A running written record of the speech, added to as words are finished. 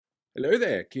Hello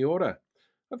there, kia ora.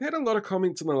 I've had a lot of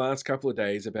comments in the last couple of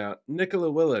days about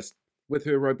Nicola Willis with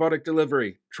her robotic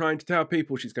delivery, trying to tell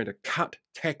people she's going to cut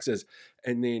taxes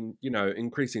and then,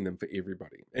 increasing them for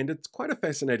everybody. And it's quite a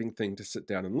fascinating thing to sit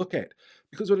down and look at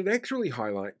because what it actually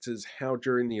highlights is how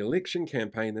during the election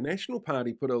campaign, the National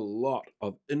Party put a lot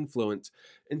of influence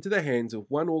into the hands of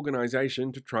one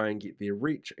organization to try and get their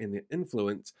reach and their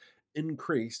influence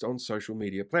increased on social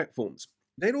media platforms.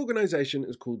 That organization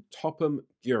is called Topham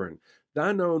Gurin.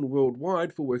 They're known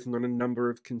worldwide for working on a number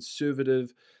of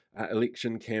conservative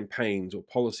election campaigns or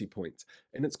policy points.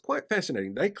 And it's quite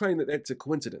fascinating. They claim that that's a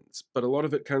coincidence, but a lot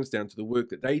of it comes down to the work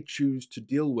that they choose to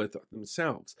deal with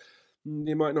themselves.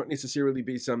 There might not necessarily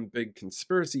be some big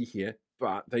conspiracy here,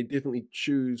 but they definitely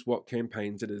choose what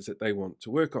campaigns it is that they want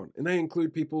to work on. And they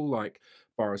include people like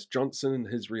Boris Johnson in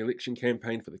his re election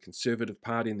campaign for the Conservative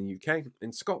Party in the UK,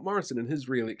 and Scott Morrison in his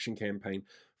re election campaign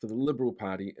for the Liberal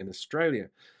Party in Australia.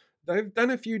 They've done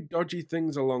a few dodgy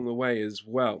things along the way as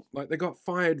well. Like they got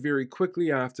fired very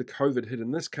quickly after COVID hit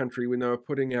in this country when they were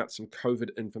putting out some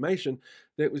COVID information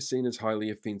that was seen as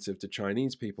highly offensive to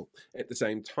Chinese people. At the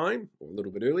same time, or a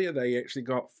little bit earlier, they actually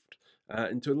got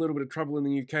into a little bit of trouble in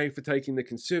the UK for taking the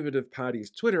Conservative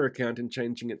Party's Twitter account and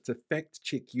changing it to Fact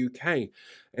Check UK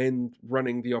and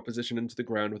running the opposition into the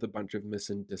ground with a bunch of mis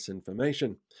and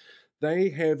disinformation. They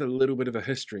have a little bit of a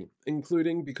history,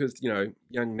 including because, young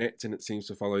Nats, and it seems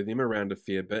to follow them around a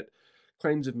fair bit,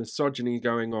 claims of misogyny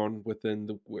going on within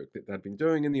the work that they've been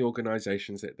doing and the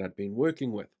organisations that they've been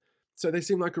working with. So they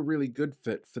seem like a really good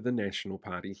fit for the National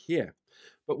Party here.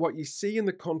 But what you see in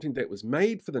the content that was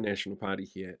made for the National Party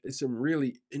here is some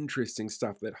really interesting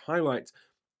stuff that highlights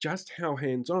just how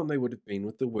hands on they would have been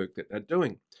with the work that they're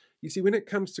doing. You see, when it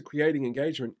comes to creating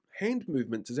engagement, hand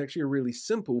movements is actually a really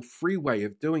simple, free way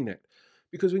of doing that.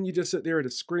 Because when you just sit there at a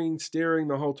screen staring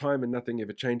the whole time and nothing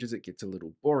ever changes, it gets a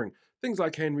little boring. Things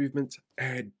like hand movements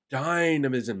add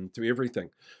dynamism to everything.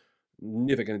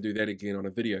 Never going to do that again on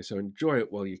a video, so enjoy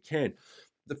it while you can.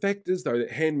 The fact is, though,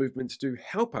 that hand movements do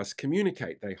help us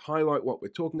communicate. They highlight what we're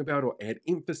talking about or add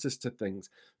emphasis to things.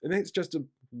 And that's just a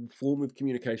form of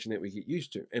communication that we get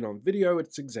used to. And on video,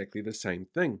 it's exactly the same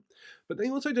thing. But they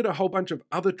also did a whole bunch of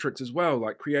other tricks as well,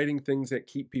 like creating things that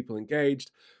keep people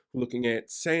engaged, looking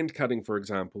at sand cutting, for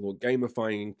example, or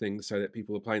gamifying things so that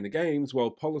people are playing the games while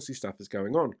policy stuff is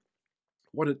going on.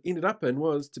 What it ended up in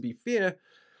was, to be fair,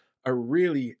 a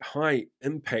really high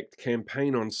impact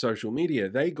campaign on social media.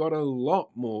 They got a lot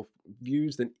more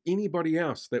views than anybody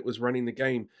else that was running the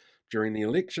game during the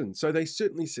election. So they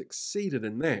certainly succeeded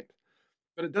in that.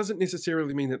 But it doesn't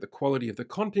necessarily mean that the quality of the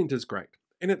content is great.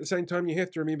 And at the same time, you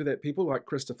have to remember that people like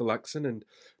Christopher Luxon and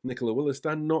Nicola Willis,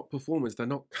 they're not performers. They're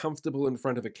not comfortable in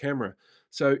front of a camera.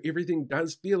 So everything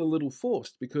does feel a little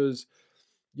forced because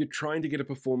you're trying to get a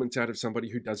performance out of somebody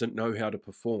who doesn't know how to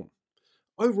perform.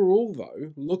 Overall,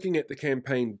 though, looking at the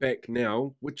campaign back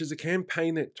now, which is a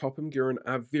campaign that Topham Gurin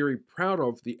are very proud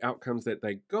of the outcomes that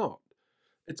they got,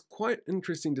 it's quite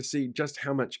interesting to see just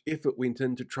how much effort went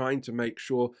into trying to make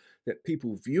sure that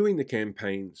people viewing the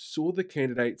campaign saw the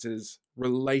candidates as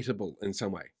relatable in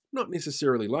some way. Not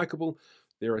necessarily likable.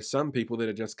 There are some people that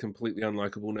are just completely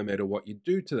unlikable no matter what you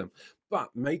do to them.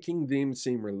 But making them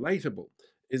seem relatable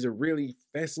is a really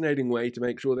fascinating way to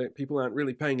make sure that people aren't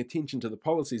really paying attention to the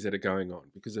policies that are going on.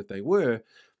 Because if they were,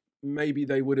 maybe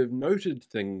they would have noted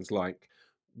things like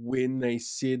when they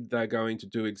said they're going to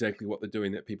do exactly what they're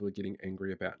doing that people are getting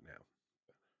angry about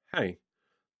now. Hey,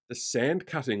 the sand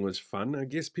cutting was fun. I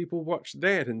guess people watched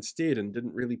that instead and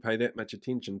didn't really pay that much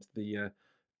attention to the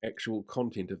actual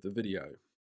content of the video.